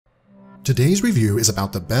Today's review is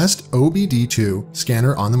about the best OBD2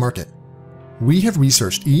 scanner on the market. We have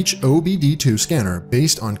researched each OBD2 scanner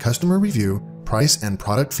based on customer review, price, and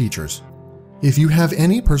product features. If you have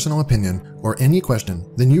any personal opinion or any question,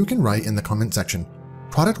 then you can write in the comment section.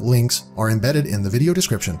 Product links are embedded in the video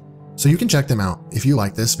description, so you can check them out if you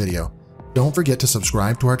like this video. Don't forget to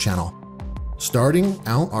subscribe to our channel. Starting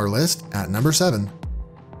out our list at number 7,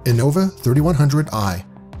 Innova 3100i,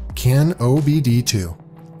 Can OBD2.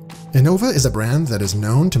 Innova is a brand that is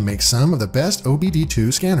known to make some of the best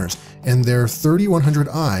OBD2 scanners, and their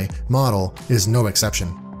 3100i model is no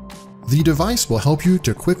exception. The device will help you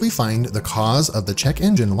to quickly find the cause of the check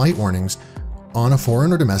engine light warnings on a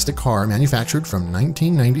foreign or domestic car manufactured from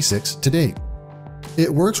 1996 to date. It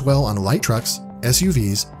works well on light trucks,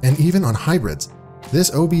 SUVs, and even on hybrids.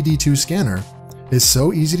 This OBD2 scanner is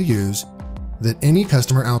so easy to use that any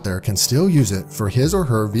customer out there can still use it for his or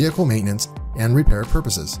her vehicle maintenance and repair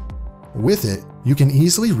purposes. With it, you can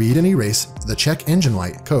easily read and erase the check engine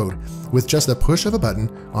light code with just the push of a button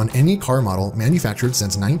on any car model manufactured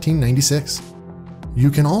since 1996.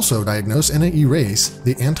 You can also diagnose and erase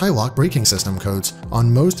the anti-lock braking system codes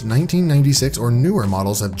on most 1996 or newer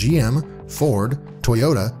models of GM, Ford,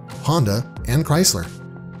 Toyota, Honda, and Chrysler.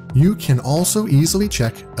 You can also easily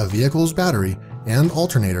check a vehicle's battery and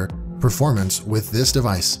alternator performance with this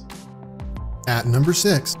device. At number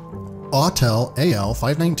 6, Autel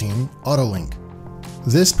AL519 AutoLink.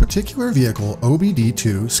 This particular vehicle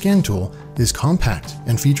OBD2 scan tool is compact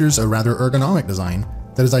and features a rather ergonomic design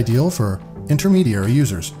that is ideal for intermediary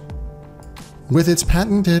users. With its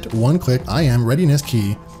patented one-click IM readiness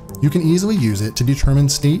key, you can easily use it to determine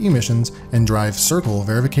state emissions and drive circle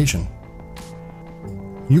verification.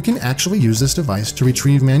 You can actually use this device to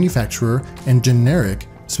retrieve manufacturer and generic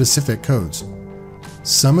specific codes.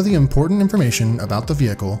 Some of the important information about the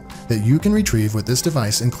vehicle that you can retrieve with this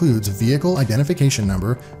device includes Vehicle Identification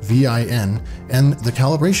Number (VIN) and the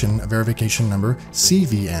Calibration Verification Number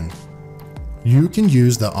 (CVN). You can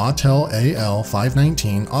use the Autel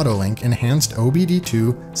AL519 AutoLink Enhanced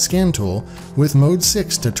OBD2 Scan Tool with Mode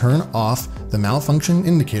 6 to turn off the malfunction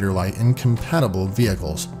indicator light in compatible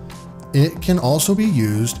vehicles. It can also be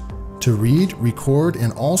used to read, record,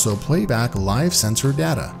 and also play back live sensor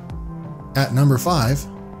data. At number 5,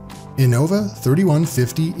 Innova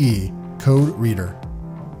 3150E Code Reader.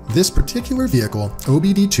 This particular vehicle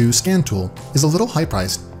OBD2 scan tool is a little high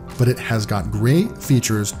priced, but it has got great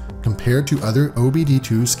features compared to other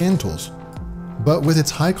OBD2 scan tools. But with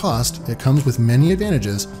its high cost, it comes with many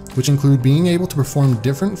advantages, which include being able to perform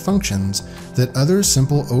different functions that other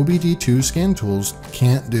simple OBD2 scan tools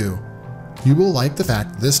can't do. You will like the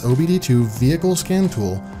fact this OBD2 vehicle scan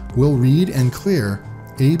tool will read and clear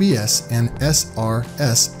ABS and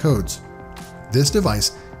SRS codes. This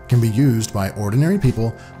device can be used by ordinary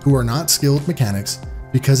people who are not skilled mechanics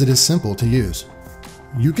because it is simple to use.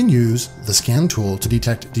 You can use the scan tool to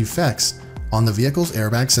detect defects on the vehicle's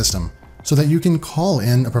airbag system so that you can call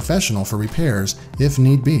in a professional for repairs if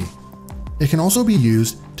need be. It can also be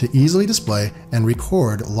used to easily display and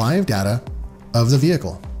record live data of the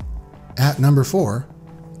vehicle. At number 4,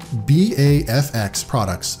 BAFX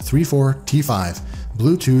Products 34T5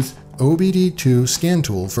 Bluetooth OBD2 scan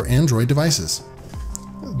tool for Android devices.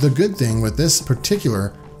 The good thing with this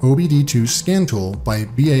particular OBD2 scan tool by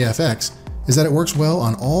BAFX is that it works well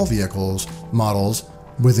on all vehicles models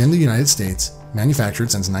within the United States manufactured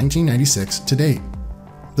since 1996 to date.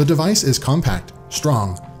 The device is compact,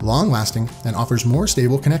 strong, long-lasting, and offers more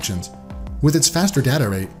stable connections. With its faster data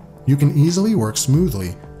rate, you can easily work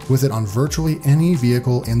smoothly with it on virtually any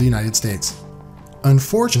vehicle in the United States.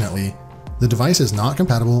 Unfortunately, the device is not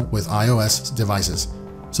compatible with iOS devices,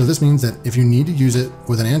 so this means that if you need to use it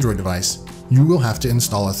with an Android device, you will have to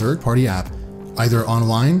install a third-party app, either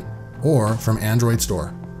online or from Android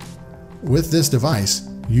Store. With this device,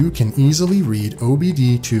 you can easily read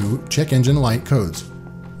OBD2 check engine light codes,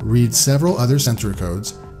 read several other sensor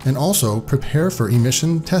codes, and also prepare for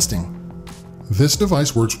emission testing. This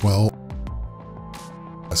device works well.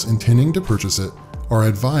 Intending to purchase it are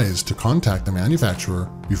advised to contact the manufacturer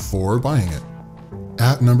before buying it.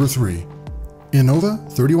 At number 3, Innova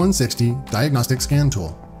 3160 Diagnostic Scan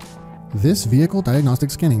Tool. This vehicle diagnostic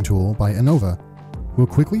scanning tool by Innova will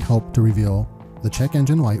quickly help to reveal the check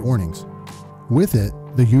engine light warnings. With it,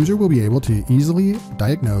 the user will be able to easily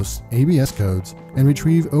diagnose ABS codes and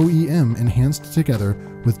retrieve OEM enhanced together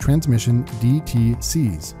with transmission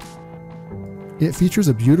DTCs. It features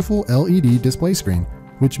a beautiful LED display screen,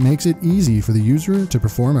 which makes it easy for the user to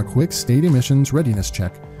perform a quick state emissions readiness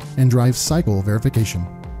check and drive cycle verification.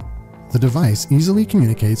 The device easily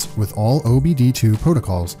communicates with all OBD2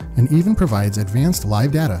 protocols and even provides advanced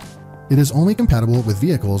live data. It is only compatible with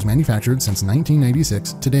vehicles manufactured since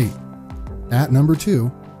 1996 to date. At number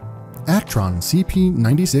 2, Actron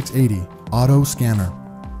CP9680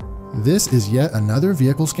 AutoScanner. This is yet another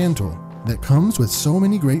vehicle scan tool that comes with so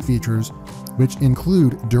many great features, which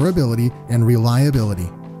include durability and reliability.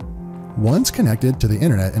 Once connected to the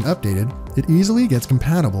internet and updated, it easily gets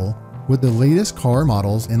compatible with the latest car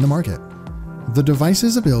models in the market. The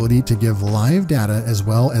device's ability to give live data as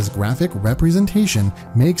well as graphic representation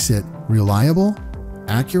makes it reliable,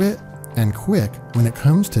 accurate, and quick when it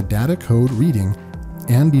comes to data code reading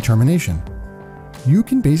and determination. You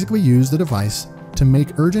can basically use the device to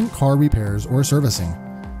make urgent car repairs or servicing.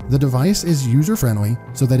 The device is user-friendly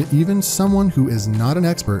so that even someone who is not an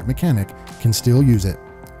expert mechanic can still use it.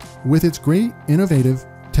 With its great, innovative,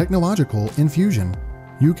 technological infusion,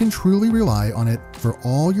 you can truly rely on it for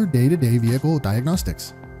all your day-to-day vehicle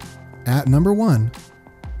diagnostics. At number 1,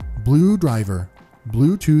 BlueDriver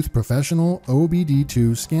Bluetooth Professional OBD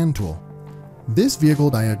II Scan Tool. This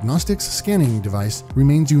vehicle diagnostics scanning device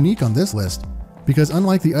remains unique on this list because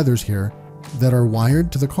unlike the others here that are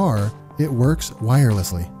wired to the car, it works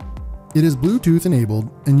wirelessly. It is Bluetooth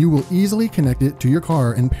enabled and you will easily connect it to your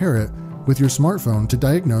car and pair it with your smartphone to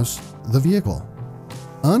diagnose the vehicle.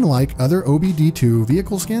 Unlike other OBD II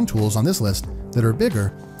vehicle scan tools on this list that are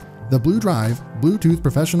bigger, the BlueDriver Bluetooth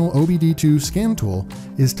Professional OBD II Scan Tool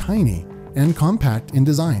is tiny and compact in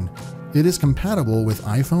design. It is compatible with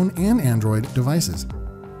iPhone and Android devices.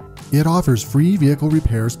 It offers free vehicle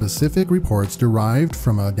repair specific reports derived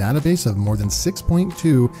from a database of more than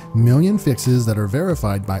 6.2 million fixes that are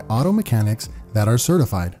verified by auto mechanics that are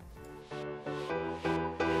certified.